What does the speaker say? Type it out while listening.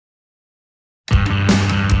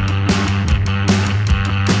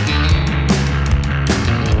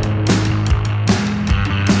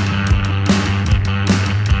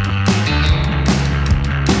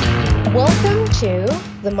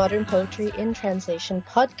the Modern Poetry in Translation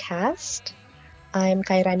podcast. I'm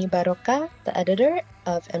Kairani Baroka, the editor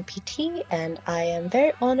of MPT, and I am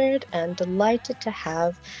very honored and delighted to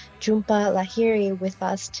have Jhumpa Lahiri with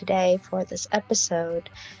us today for this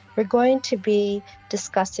episode. We're going to be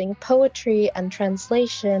discussing poetry and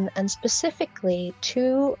translation, and specifically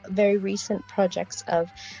two very recent projects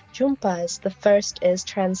of Jhumpa's. The first is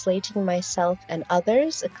Translating Myself and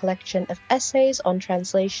Others, a collection of essays on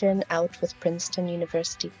translation out with Princeton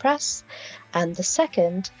University Press. And the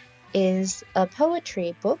second is a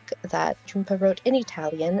poetry book that Jhumpa wrote in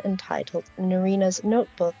Italian entitled Narina's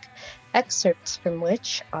Notebook, excerpts from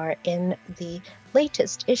which are in the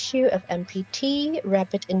latest issue of MPT,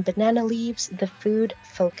 Rabbit in Banana Leaves, The Food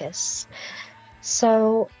Focus.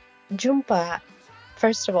 So, Jhumpa,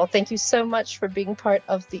 first of all, thank you so much for being part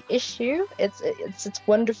of the issue. It's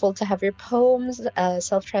wonderful to have your poems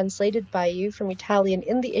self-translated by you from Italian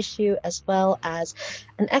in the issue, as well as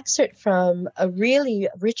an excerpt from a really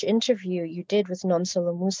rich interview you did with Non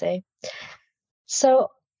Solo Muse.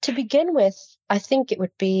 So, to begin with, I think it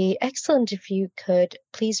would be excellent if you could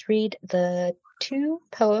please read the two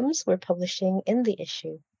poems we're publishing in the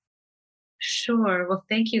issue. Sure. Well,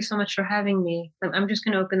 thank you so much for having me. I'm just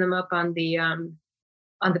going to open them up on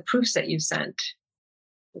the proofs that you sent,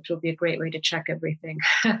 which will be a great way to check everything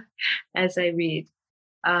as I read.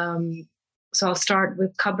 So I'll start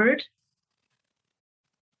with cupboard.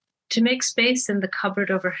 To make space in the cupboard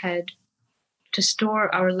overhead, to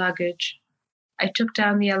store our luggage, I took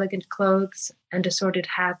down the elegant clothes and assorted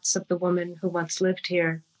hats of the woman who once lived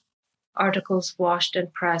here, articles washed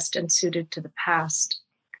and pressed and suited to the past.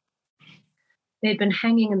 They'd been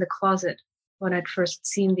hanging in the closet when I'd first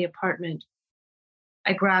seen the apartment.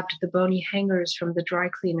 I grabbed the bony hangers from the dry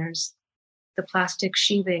cleaners, the plastic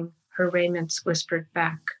sheathing her raiments whispered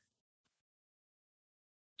back.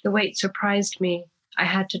 The weight surprised me. I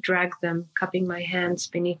had to drag them, cupping my hands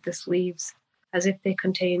beneath the sleeves, as if they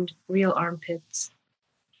contained real armpits.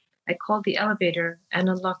 I called the elevator and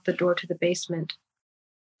unlocked the door to the basement.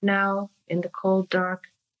 Now, in the cold dark,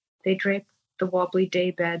 they draped the wobbly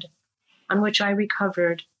daybed, on which I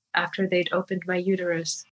recovered after they'd opened my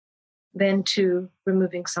uterus, then too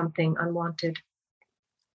removing something unwanted.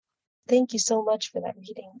 Thank you so much for that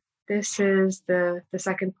reading. This is the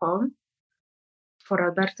second poem, for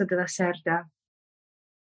Alberto de la Cerda.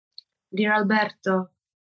 Dear Alberto,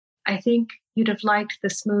 I think you'd have liked the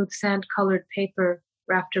smooth sand-colored paper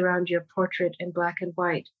wrapped around your portrait in black and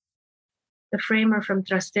white. The framer from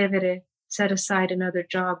Trastevere set aside another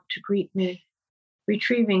job to greet me,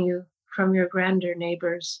 retrieving you from your grander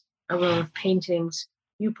neighbors, a row of paintings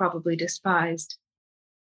you probably despised.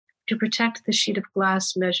 To protect the sheet of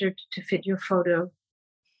glass measured to fit your photo,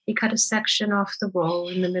 he cut a section off the roll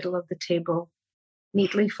in the middle of the table,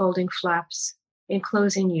 neatly folding flaps,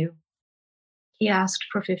 enclosing you. He asked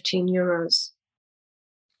for 15 euros.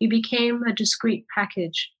 You became a discreet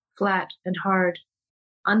package, flat and hard,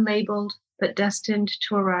 unlabeled but destined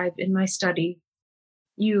to arrive in my study.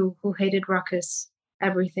 You who hated ruckus,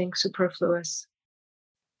 everything superfluous.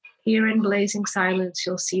 Here in blazing silence,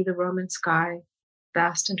 you'll see the Roman sky,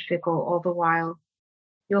 vast and fickle all the while.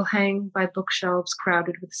 You'll hang by bookshelves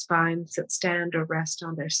crowded with spines that stand or rest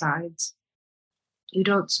on their sides. You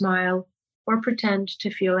don't smile or pretend to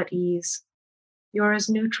feel at ease. You're as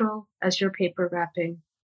neutral as your paper wrapping.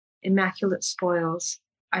 Immaculate spoils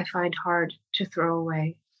I find hard to throw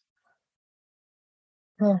away.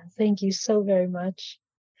 Oh, thank you so very much.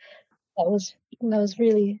 That was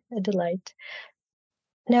really a delight.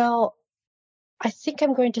 Now, I think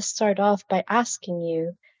I'm going to start off by asking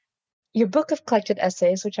you, your book of collected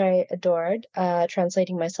essays, which I adored,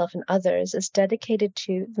 Translating Myself and Others, is dedicated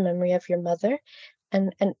to the memory of your mother.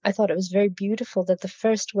 And I thought it was very beautiful that the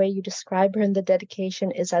first way you describe her in the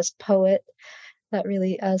dedication is as poet. That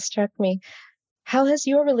really struck me. How has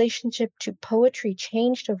your relationship to poetry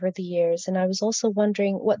changed over the years? And I was also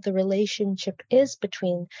wondering what the relationship is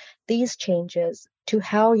between these changes to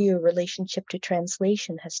how your relationship to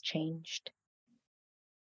translation has changed.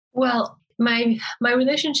 Well, my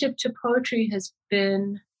relationship to poetry has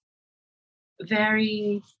been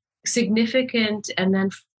very significant, and then,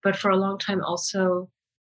 but for a long time also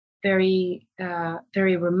very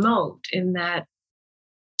very remote. In that,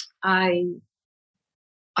 I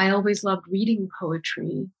always loved reading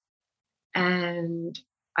poetry, and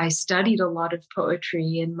I studied a lot of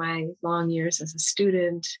poetry in my long years as a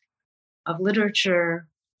student of literature.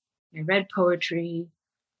 I read poetry.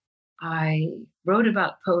 I wrote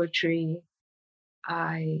about poetry.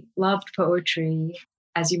 I loved poetry.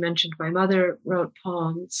 As you mentioned, my mother wrote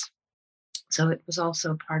poems. So it was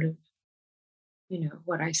also part of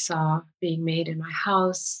what I saw being made in my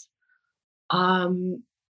house. Um,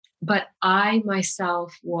 but I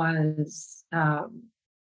myself was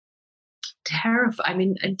terrified. I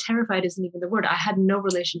mean, and terrified isn't even the word. I had no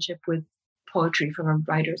relationship with poetry from a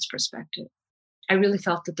writer's perspective. I really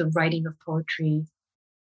felt that the writing of poetry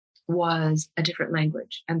was a different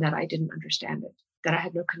language and that I didn't understand it, that I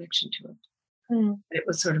had no connection to it. Mm. It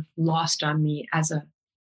was sort of lost on me as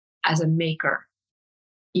a maker,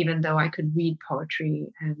 even though I could read poetry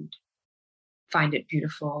and find it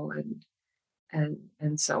beautiful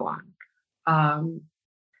and so on. Um,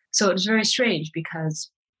 so it was very strange because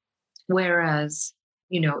whereas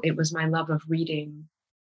it was my love of reading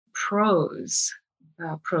prose,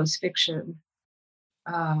 prose fiction,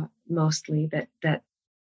 mostly that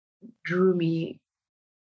drew me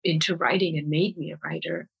into writing and made me a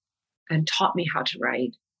writer and taught me how to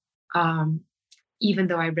write. Um, Even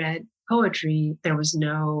though I read poetry, there was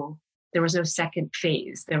no second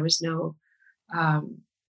phase. There was no um,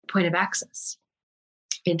 point of access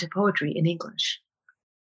into poetry in English.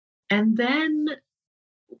 And then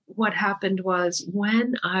what happened was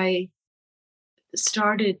when I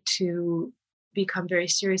started to become very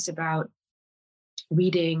serious about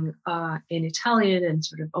reading in Italian and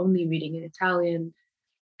sort of only reading in Italian,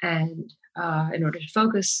 and in order to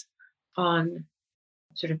focus on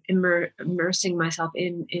sort of immersing myself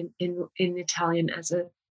in Italian as a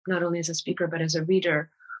not only as a speaker but as a reader,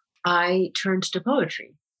 I turned to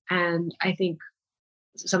poetry. And I think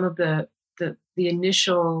some of the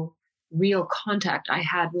initial real contact I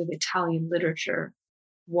had with Italian literature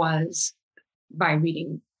was by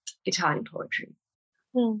reading Italian poetry.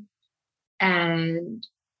 Mm. And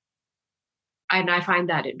I find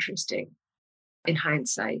that interesting in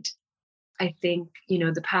hindsight. I think,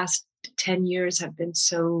 the past 10 years have been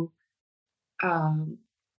so um,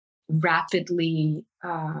 rapidly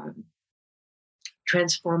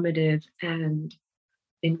transformative and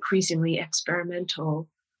increasingly experimental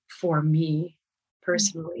for me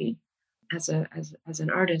personally as an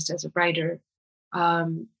artist, as a writer,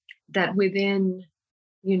 um, that within,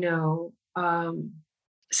 you know, um,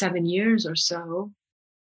 7 years or so,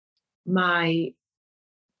 my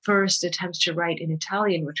first attempts to write in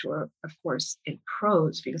Italian, which were, of course, in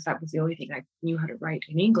prose, because that was the only thing I knew how to write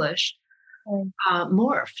in English, Mm.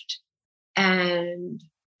 morphed. And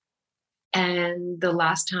the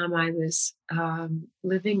last time I was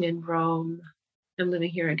living in Rome, I'm living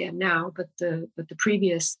here again now, but the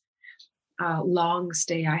previous long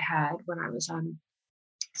stay I had when I was on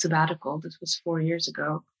sabbatical, this was 4 years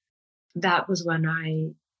ago. That was when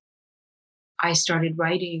I started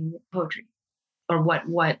writing poetry, or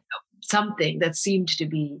what something that seemed to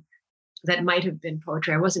be that might have been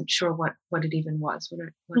poetry. I wasn't sure what it even was when I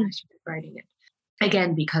Mm. started writing it.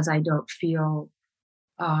 Again, because I don't feel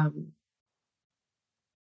um,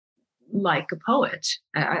 like a poet.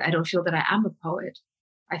 I don't feel that I am a poet.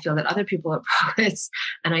 I feel that other people are poets,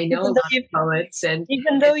 and I know a Even though lot you've of poets, and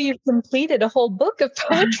even though you've completed a whole book of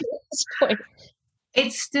poetry at this point.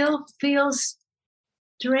 it still feels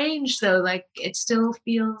strange, though. Like it still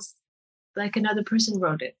feels like another person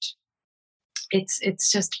wrote it.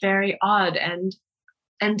 It's just very odd,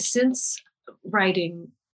 and since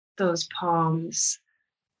writing those poems,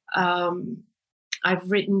 um, I've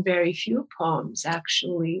written very few poems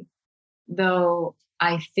actually, though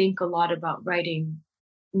I think a lot about writing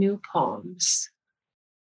new poems,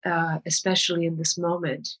 especially in this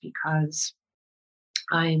moment, because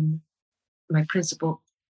I'm my principal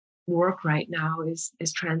work right now is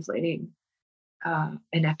translating an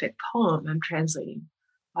epic poem. I'm translating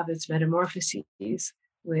Ovid's Metamorphoses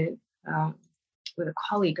with uh, with a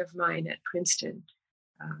colleague of mine at Princeton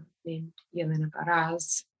named Yelena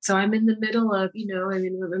Baraz. So I'm in the middle of,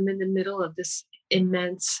 I'm in the middle of this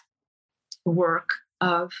immense work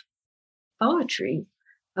of poetry,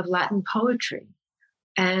 of Latin poetry.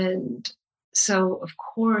 And so, of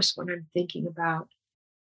course, when I'm thinking about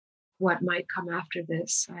what might come after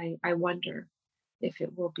this, I wonder if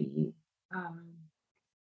it will be, um,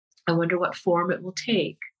 I wonder what form it will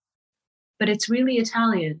take. But it's really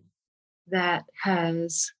Italian that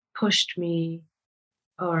has pushed me,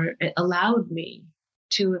 or it allowed me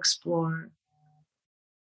to explore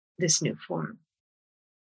this new form.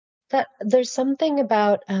 That there's something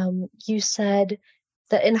about you said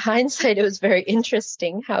that in hindsight it was very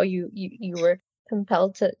interesting how you were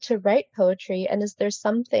compelled to write poetry. And is there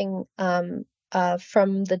something from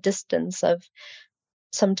the distance of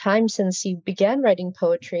some time since you began writing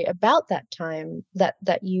poetry about that time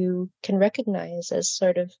that you can recognize as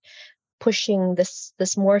sort of pushing this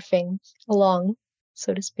morphing along,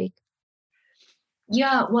 so to speak?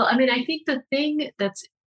 Yeah, well, I mean, I think the thing that's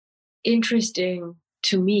interesting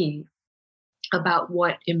to me about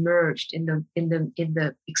what emerged in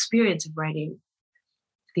the experience of writing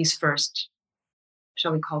these first,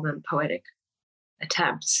 shall we call them, poetic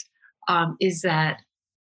attempts, is that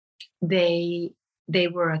they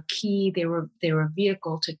were a key. They were a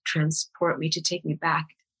vehicle to transport me, to take me back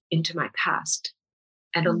into my past.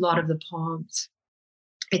 And a lot of the poems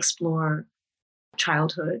explore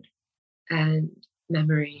childhood and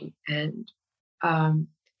memory and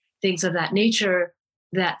things of that nature.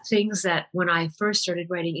 That things that when I first started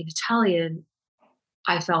writing in Italian,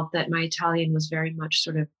 I felt that my Italian was very much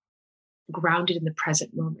sort of grounded in the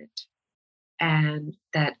present moment, and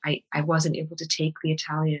that I wasn't able to take the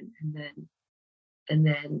Italian and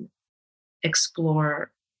then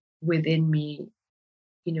explore within me,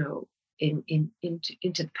 into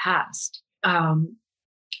the past.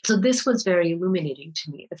 So this was very illuminating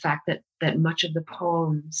to me. The fact that much of the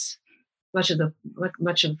poems, much of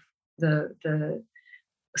the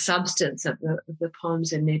substance of the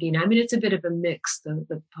poems in Nerina. I mean, it's a bit of a mix.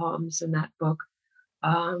 The poems in that book,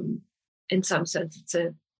 in some sense,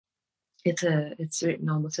 it's written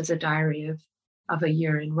almost as a diary of a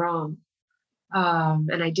year in Rome.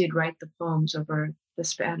 And I did write the poems over the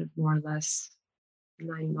span of more or less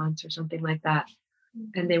 9 months or something like that.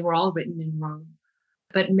 And they were all written in Rome.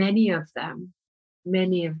 But many of them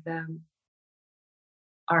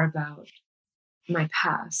are about my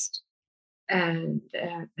past and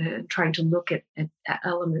trying to look at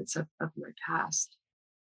elements of my past.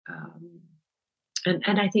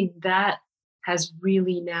 And I think that has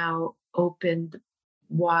really now opened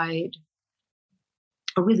wide,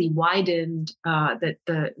 or really widened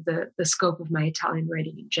the scope of my Italian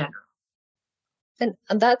writing in general. And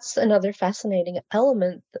that's another fascinating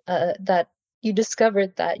element, that you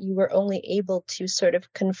discovered that you were only able to sort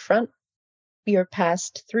of confront your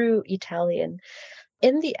past through Italian.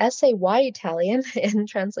 In the essay Why Italian, in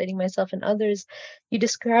Translating Myself and Others, you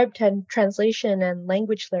described translation and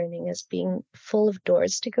language learning as being full of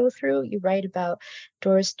doors to go through. You write about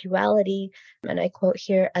doors' duality, and I quote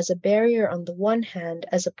here, "As a barrier on the one hand,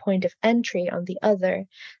 as a point of entry on the other,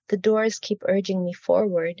 the doors keep urging me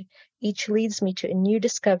forward. Each leads me to a new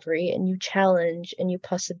discovery, a new challenge, a new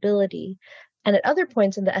possibility." And at other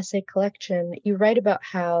points in the essay collection, you write about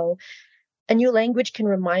how a new language can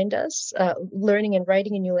remind us, learning and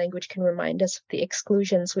writing a new language can remind us of the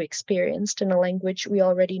exclusions we experienced in a language we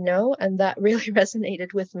already know. And that really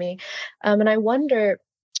resonated with me. And I wonder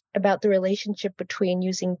about the relationship between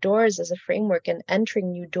using doors as a framework and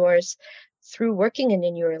entering new doors through working in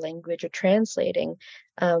a newer language or translating.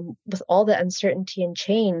 With all the uncertainty and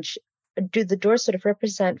change, do the doors sort of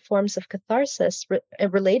represent forms of catharsis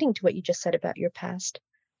relating to what you just said about your past?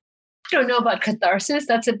 I don't know about catharsis.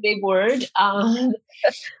 That's a big word.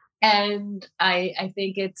 And I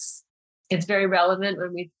think it's very relevant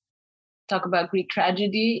when we talk about Greek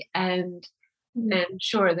tragedy. And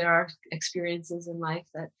sure, there are experiences in life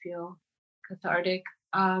that feel cathartic.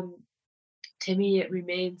 To me, it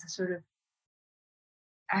remains a sort of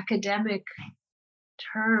academic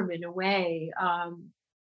term in a way.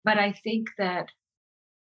 But I think that,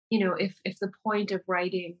 if the point of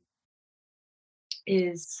writing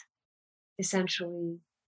is essentially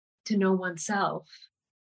to know oneself,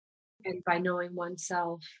 and by knowing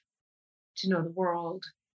oneself, to know the world,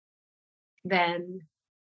 then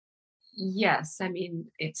yes, I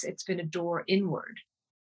mean, it's been a door inward,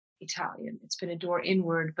 Italian. It's been a door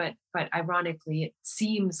inward, but ironically, it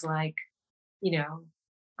seems like,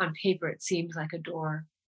 on paper, it seems like a door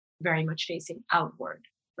very much facing outward,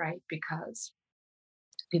 right? Because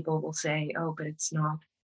people will say, oh, but it's not.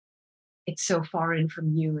 It's so foreign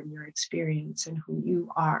from you and your experience and who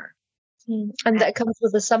you are. And that comes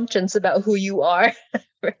with assumptions about who you are.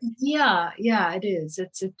 Yeah, it is.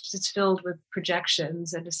 It's filled with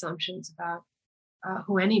projections and assumptions about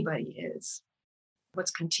who anybody is.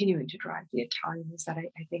 What's continuing to drive the Italian is that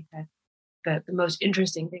I think that the most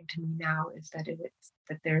interesting thing to me now is that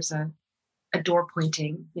that there's a door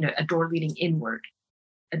pointing, a door leading inward,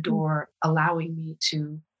 a door allowing me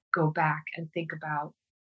to go back and think about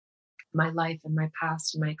my life and my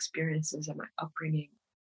past and my experiences and my upbringing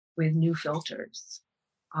with new filters,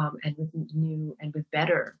 and with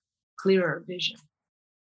better, clearer vision.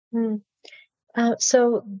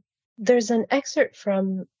 So there's an excerpt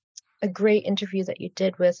from a great interview that you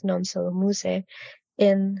did with Nonso Muse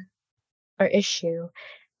in our issue.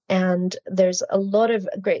 And there's a lot of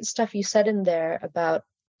great stuff you said in there about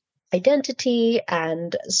identity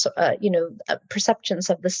and perceptions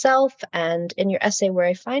of the self. And in your essay Where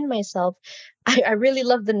I Find Myself, I really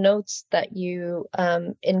love the notes that you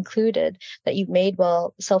included, that you made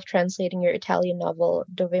while self-translating your Italian novel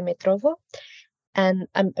Dove mi trovo. And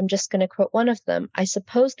I'm just going to quote one of them. I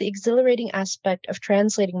suppose the exhilarating aspect of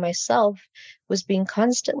translating myself was being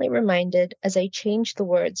constantly reminded as I changed the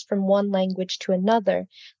words from one language to another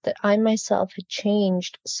that I myself had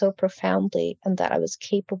changed so profoundly and that I was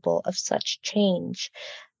capable of such change.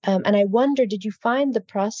 And I wonder, did you find the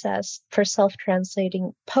process for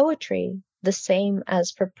self-translating poetry the same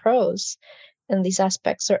as for prose in these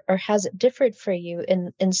aspects, or has it differed for you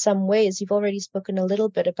in some ways? You've already spoken a little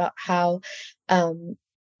bit about how um,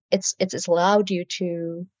 it's allowed you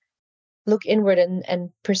to look inward and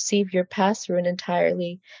perceive your past through an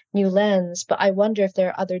entirely new lens. But I wonder if there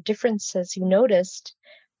are other differences you noticed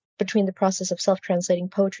between the process of self-translating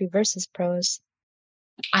poetry versus prose.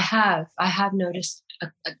 I have noticed.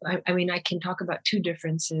 I mean, I can talk about two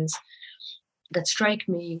differences that strike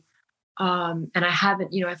me, and I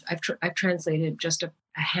haven't. You know, I've translated just a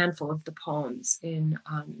handful of the poems in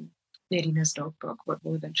Nerina's Notebook, what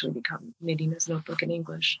will eventually become Nerina's Notebook in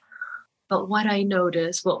English. But what I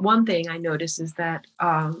notice, well, one thing I notice is that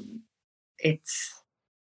it's,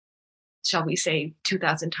 shall we say,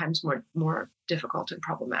 2,000 times more difficult and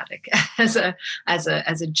problematic as a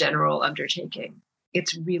general undertaking.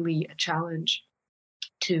 It's really a challenge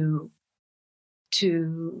to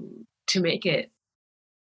make it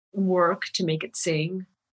work, to make it sing,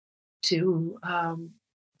 to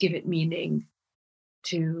give it meaning,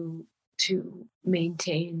 to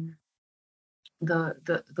maintain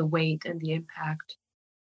the weight and the impact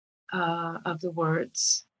of the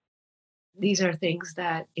words. These are things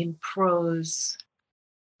that in prose,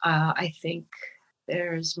 I think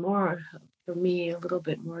there's more, for me, a little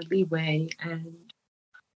bit more leeway,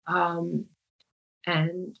 um,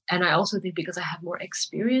 and I also think because I have more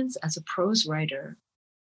experience as a prose writer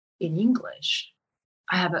in English,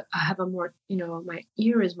 I have a more, you know, my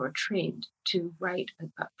ear is more trained to write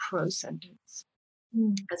a prose sentence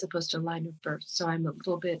as opposed to a line of verse. So I'm a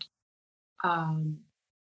little bit, um,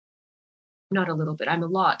 not a little bit, I'm a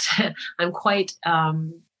lot. I'm quite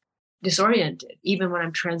disoriented. Even when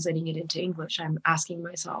I'm translating it into English, I'm asking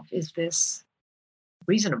myself, is this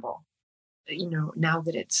reasonable? You know, now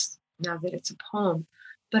that it's a poem.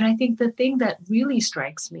 But I think the thing that really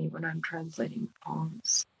strikes me when I'm translating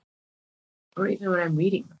poems, or even when I'm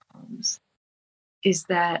reading the poems, is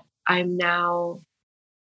that I'm now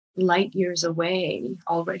light years away,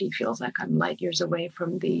 already feels like I'm light years away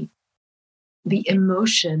from the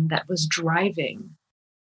emotion that was driving,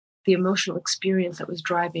 the emotional experience that was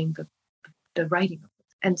driving the writing of it.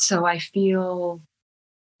 And so I feel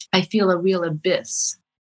a real abyss,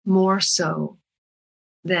 more so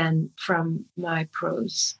than from my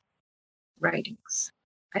prose writings.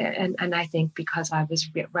 And I think because I was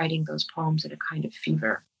writing those poems in a kind of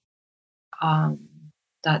fever, um,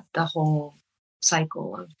 that the whole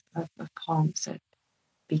cycle of poems that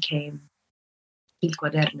became Il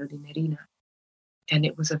Quaderno di Nerina. And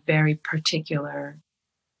it was a very particular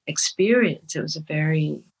experience. It was a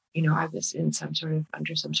very, you know, I was in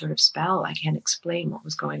under some sort of spell. I can't explain what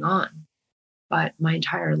was going on. But my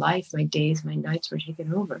entire life, my days, my nights were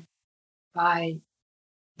taken over by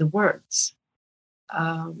the words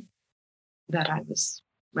that I was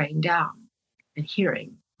writing down and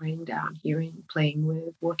writing down, hearing, playing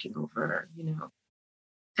with, working over, you know.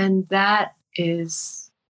 And that is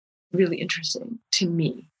really interesting to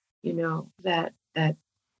me, you know, that the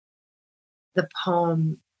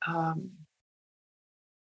poem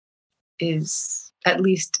is, at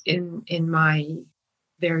least in my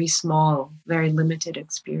very small, very limited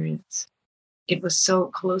experience, it was so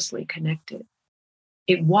closely connected.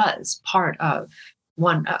 It was part and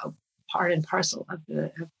parcel of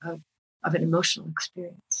of an emotional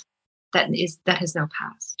experience that has now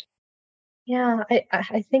passed. Yeah,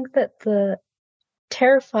 I think that the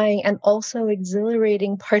terrifying and also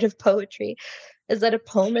exhilarating part of poetry is that a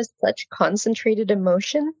poem is such concentrated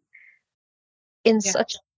emotion in Yeah.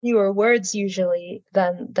 such fewer words usually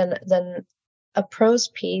than a prose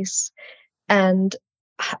piece. And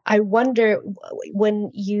I wonder,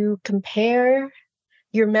 when you compare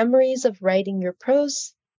your memories of writing your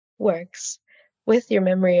prose works with your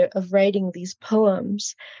memory of writing these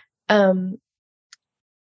poems, um,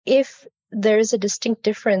 if there is a distinct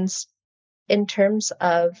difference in terms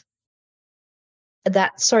of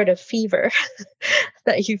that sort of fever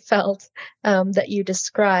that you felt, that you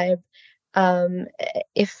describe, um,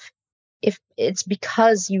 if it's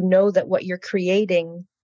because you know that what you're creating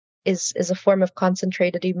is a form of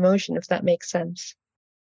concentrated emotion, if that makes sense.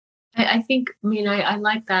 I think, I mean, I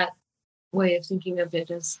like that way of thinking of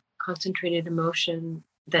it as concentrated emotion,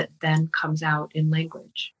 that then comes out in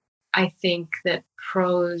language. I think that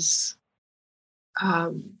prose,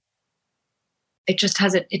 um, it just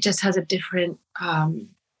has a different,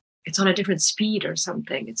 it's on a different speed or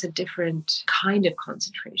something. It's a different kind of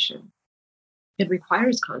concentration. It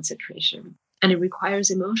requires concentration and it requires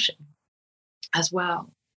emotion as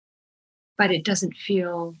well, but it doesn't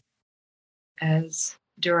feel as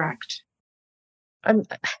direct. I'm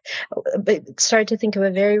starting to think of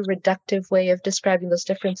a very reductive way of describing those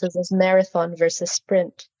differences as marathon versus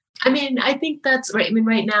sprint. I mean, I think that's right. I mean,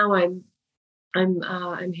 right now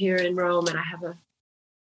I'm here in Rome, and I have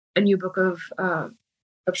a new book of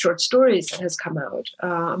short stories that has come out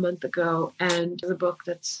a month ago, and the book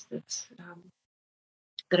that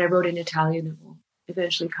I wrote in Italian that will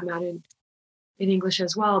eventually come out in English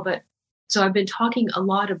as well. But so I've been talking a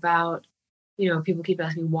lot about, people keep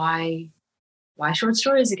asking why short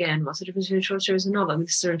stories again? What's the difference between short stories and novel? I mean,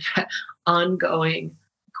 this sort of ongoing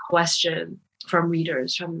question from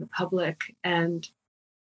readers, from the public, and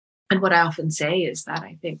what I often say is that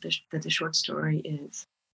I think that the short story is,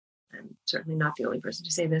 I'm certainly not the only person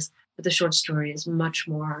to say this, but the short story is much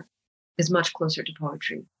closer to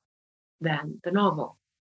poetry than the novel,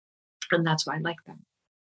 and that's why I like them,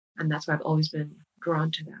 and that's why I've always been drawn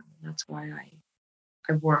to them, and that's why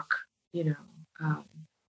I work,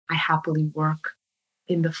 I happily work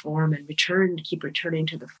in the form and keep returning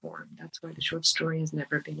to the form. That's why the short story has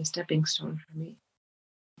never been a stepping stone for me.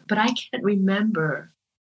 But I can't remember,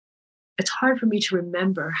 it's hard for me to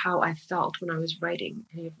remember how I felt when I was writing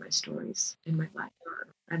any of my stories in my life or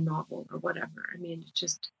a novel or whatever. I mean,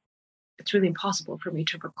 it's really impossible for me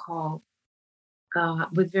to recall,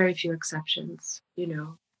 with very few exceptions, I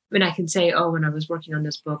mean, I can say, oh, when I was working on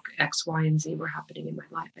this book, X, Y, and Z were happening in my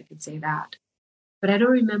life. I can say that. But I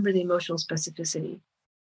don't remember the emotional specificity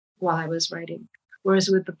while I was writing. Whereas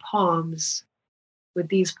with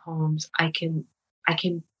these poems, I can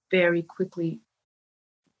very quickly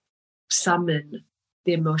summon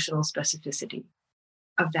the emotional specificity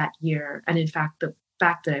of that year. And in fact, the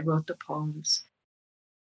fact that I wrote the poems,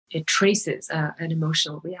 it traces an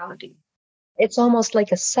emotional reality. It's almost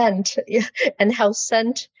like a scent, and how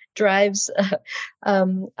scent drives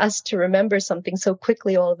us to remember something so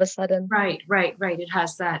quickly all of a sudden. Right. It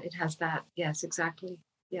has that. Yes, exactly.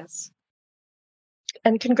 Yes.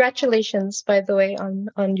 And congratulations, by the way,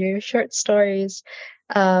 on your short stories.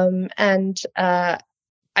 And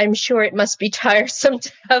I'm sure it must be tiresome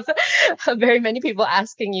to have very many people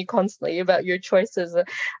asking you constantly about your choices,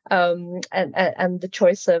 and the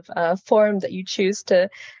choice of form that you choose to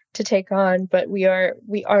take on. But we are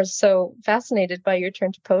so fascinated by your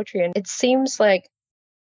turn to poetry, and it seems like,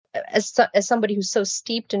 as somebody who's so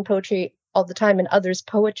steeped in poetry all the time and others'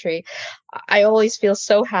 poetry, I always feel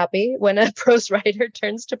so happy when a prose writer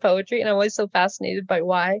turns to poetry, and I'm always so fascinated by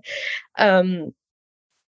why. Um,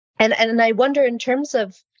 and I wonder, in terms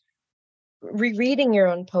of rereading your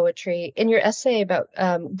own poetry, in your essay about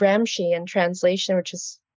Gramsci and translation, which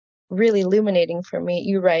is really illuminating for me,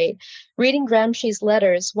 you write, reading Gramsci's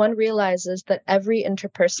letters, one realizes that every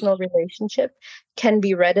interpersonal relationship can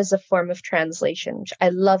be read as a form of translation. I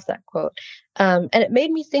love that quote. And it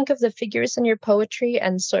made me think of the figures in your poetry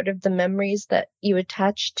and sort of the memories that you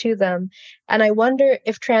attach to them. And I wonder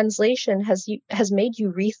if translation has made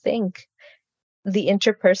you rethink the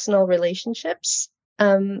interpersonal relationships.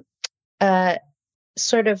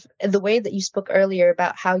 Sort of the way that you spoke earlier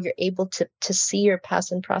about how you're able to see your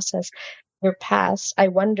past and process your past. I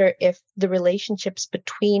wonder if the relationships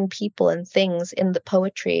between people and things in the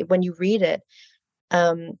poetry, when you read it,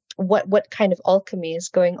 what kind of alchemy is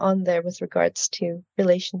going on there with regards to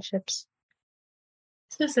relationships?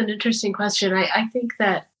 This is an interesting question. I think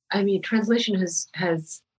that, I mean, translation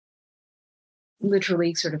has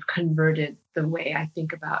literally sort of converted the way I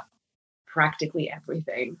think about practically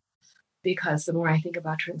everything. Because the more I think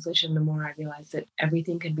about translation, the more I realize that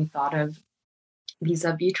everything can be thought of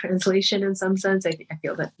vis-a-vis translation in some sense. I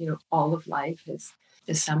feel that, all of life is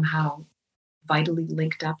somehow vitally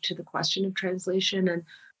linked up to the question of translation.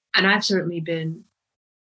 And I've certainly been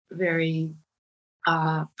very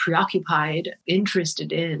preoccupied,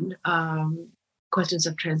 interested in questions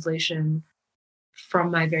of translation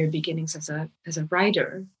from my very beginnings as a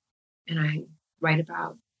writer. And I write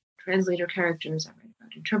about translator characters, I write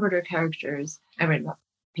about interpreter characters, I write about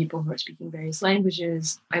people who are speaking various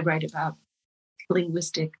languages, I write about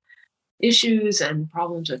linguistic issues and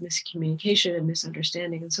problems with miscommunication and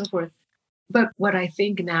misunderstanding and so forth. But what I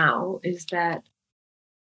think now is that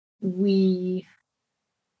we,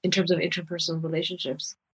 in terms of interpersonal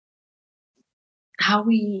relationships, how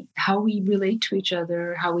we relate to each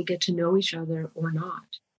other, how we get to know each other or not,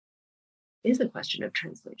 is a question of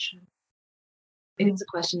translation. It is a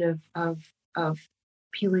question of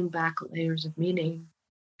peeling back layers of meaning,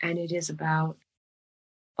 and it is about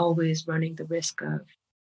always running the risk of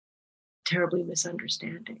terribly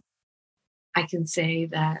misunderstanding. I can say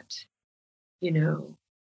that,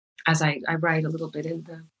 as I write a little bit in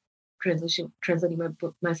the translating my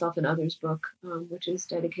book, Myself and Others book, which is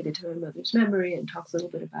dedicated to my mother's memory and talks a little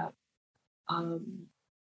bit about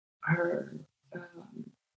her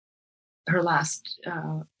her last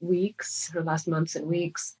weeks, her last months and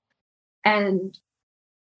weeks, and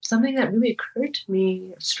something that really occurred to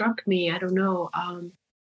me, struck me, I don't know,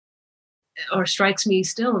 or strikes me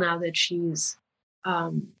still now that she's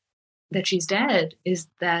dead, is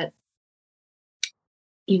that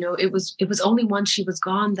it was only once she was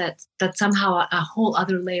gone that somehow a whole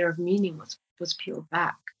other layer of meaning was peeled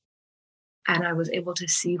back, and I was able to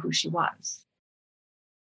see who she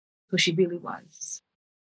really was,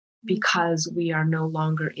 because we are no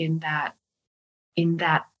longer in that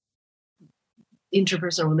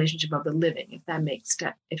interpersonal relationship of the living, if that makes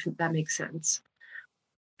sense.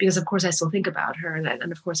 Because of course I still think about her,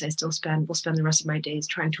 and of course I still will spend the rest of my days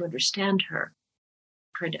trying to understand her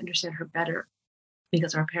better,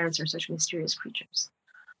 because our parents are such mysterious creatures.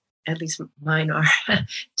 At least mine are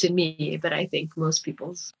to me, but I think most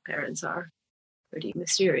people's parents are pretty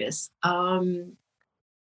mysterious.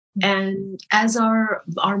 And as are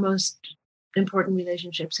our most important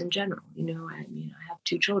relationships in general. I have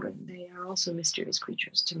 2 children. They are also mysterious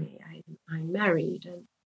creatures to me. I'm married, and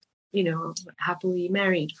happily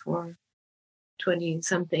married for 20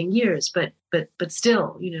 something years, but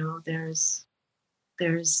still,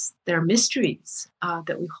 there are mysteries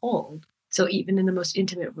that we hold. So even in the most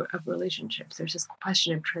intimate of relationships, there's this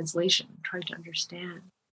question of translation, trying to understand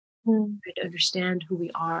who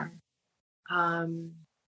we are,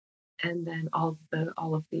 and then all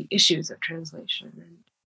of the issues of translation and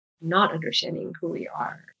not understanding who we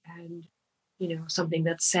are, and something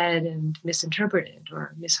that's said and misinterpreted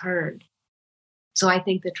or misheard. So I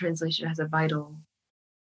think that translation has a vital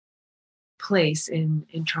place in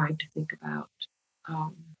trying to think about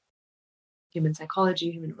human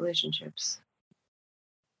psychology, human relationships.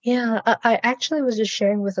 Yeah, I actually was just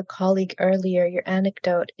sharing with a colleague earlier your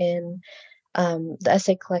anecdote in the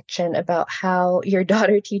essay collection about how your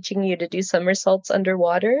daughter teaching you to do somersaults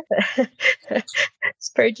underwater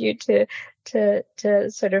spurred you to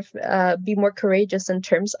sort of be more courageous in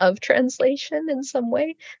terms of translation in some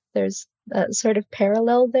way. There's a sort of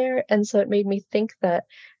parallel there, and so it made me think that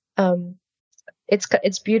um,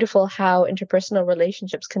 it's beautiful how interpersonal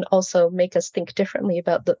relationships can also make us think differently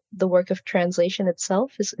about the work of translation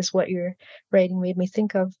itself. Is what your writing made me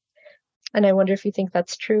think of, and I wonder if you think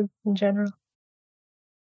that's true in general.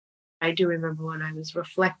 I do remember when I was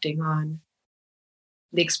reflecting on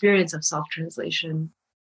the experience of self-translation,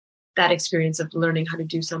 that experience of learning how to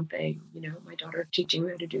do something, my daughter teaching me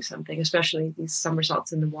how to do something, especially these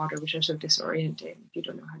somersaults in the water, which are so disorienting if you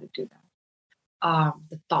don't know how to do that.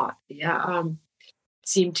 The thought,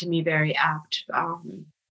 seemed to me very apt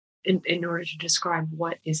in order to describe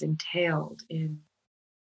what is entailed in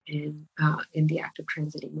the act of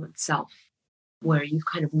translating oneself, where you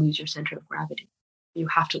kind of lose your center of gravity. You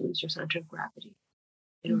have to lose your center of gravity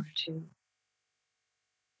in order to,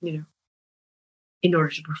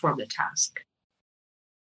 perform the task.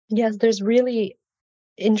 Yes, there's really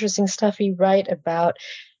interesting stuff you write about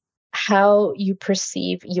how you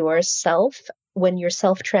perceive yourself when you're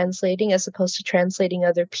self-translating as opposed to translating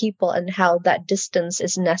other people, and how that distance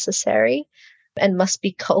is necessary and must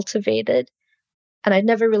be cultivated. And I'd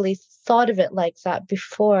never really thought of it like that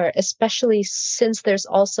before, especially since there's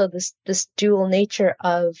also this dual nature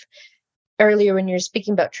of, earlier when you're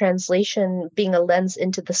speaking about translation being a lens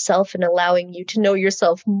into the self and allowing you to know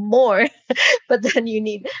yourself more, but then you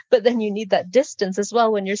need that distance as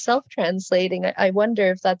well when you're self-translating. I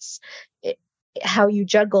wonder if that's how you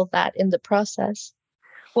juggle that in the process.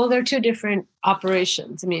 Well, they're 2 different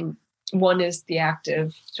operations. I mean, one is the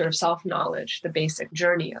active sort of self-knowledge, the basic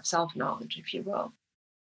journey of self-knowledge, if you will,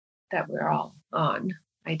 that we're all on,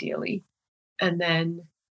 ideally. And then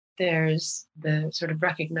there's the sort of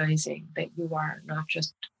recognizing that you are not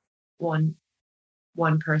just one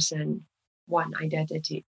person, one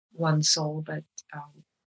identity, one soul, but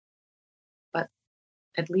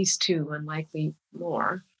at least 2, and likely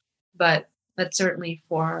more. But certainly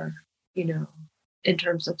for, in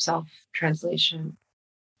terms of self-translation,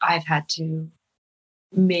 I've had to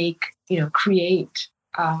create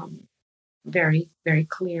very, very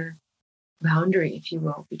clear boundary, if you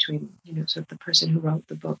will, between, sort of the person who wrote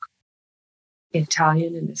the book in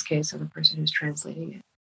Italian, in this case, and the person who's translating it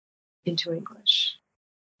into English.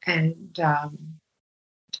 And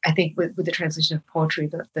I think with the translation of poetry,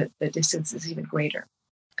 the distance is even greater,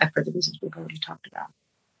 for the reasons we've already talked about.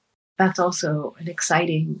 That's also an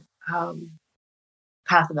exciting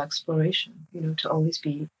path of exploration, to always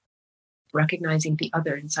be recognizing the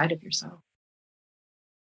other inside of yourself.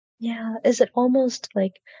 Yeah, is it almost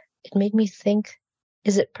like it made me think,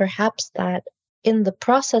 is it perhaps that in the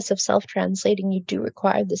process of self-translating, you do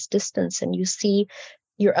require this distance and you see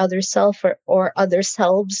your other self or other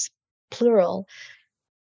selves, plural,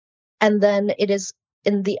 and then it is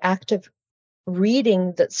in the act of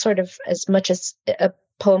reading that sort of as much as a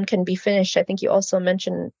poem can be finished. I think you also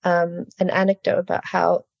mentioned an anecdote about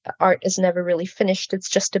how art is never really finished, it's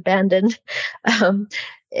just abandoned.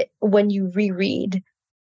 When you reread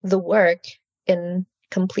the work in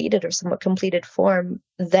completed or somewhat completed form,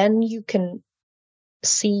 then you can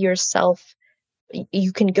see yourself,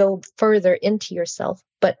 you can go further into yourself.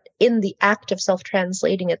 But in the act of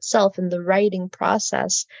self-translating itself, in the writing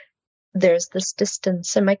process, there's this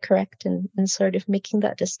distance. Am I correct in sort of making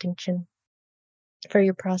that distinction for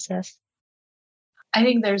your process? I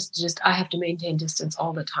think I have to maintain distance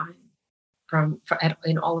all the time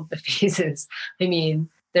in all of the phases. I mean,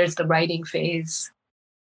 there's the writing phase.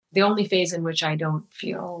 The only phase in which I don't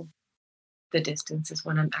feel the distance is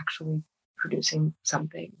when I'm actually producing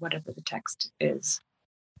something, whatever the text is.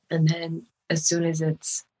 And then as soon as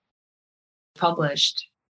it's published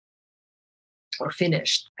or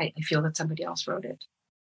finished, I feel that somebody else wrote it.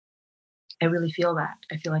 I really feel that.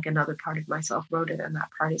 I feel like another part of myself wrote it, and that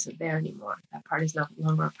part isn't there anymore. That part is no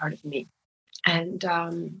longer a part of me. And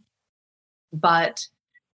but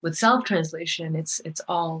with self-translation, it's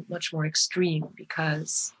all much more extreme,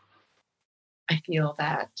 because I feel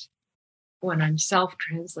that when I'm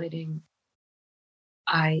self-translating,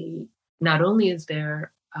 I not only is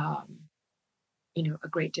there a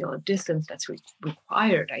great deal of distance that's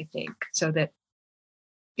required, I think, so that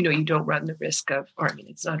you don't run the risk of, or I mean,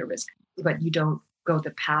 it's not a risk, but you don't go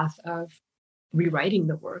the path of rewriting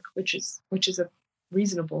the work, which is a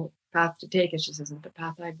reasonable path to take. It just isn't the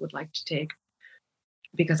path I would like to take,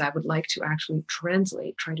 because I would like to actually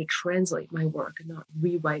try to translate my work and not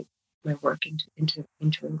rewrite my work into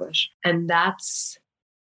English. And that's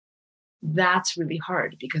really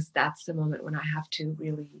hard, because that's the moment when I have to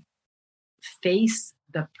really face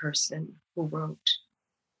the person who wrote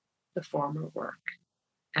the former work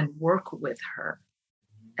and work with her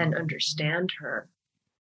and understand her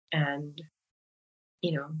and,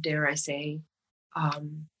 dare I say,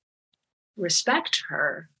 respect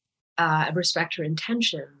her, respect her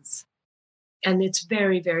intentions. And it's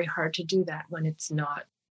very, very hard to do that when it's not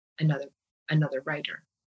another writer.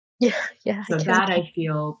 Yeah, yeah, I So can. that I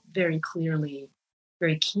feel very clearly,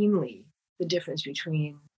 very keenly, the difference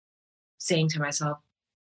between saying to myself,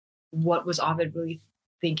 what was Ovid really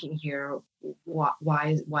thinking here?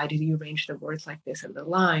 Why did he arrange the words like this in the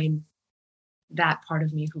line? That part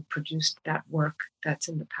of me who produced that work that's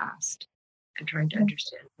in the past, and trying to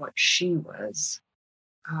understand what she was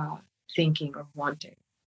thinking or wanting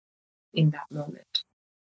in that moment.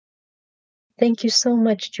 Thank you so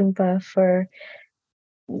much, Jhumpa, for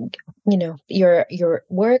your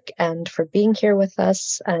work and for being here with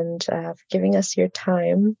us and for giving us your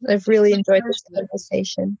time. I've really enjoyed this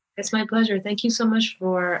conversation. It's my pleasure. Thank you so much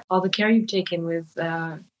for all the care you've taken with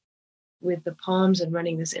the poems and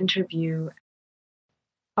running this interview.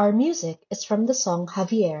 Our music is from the song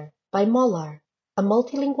Javier by Molar, a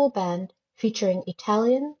multilingual band featuring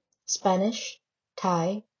Italian, Spanish,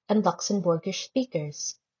 Thai, and Luxembourgish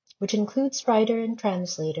speakers, which includes writer and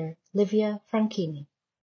translator Livia Franchini.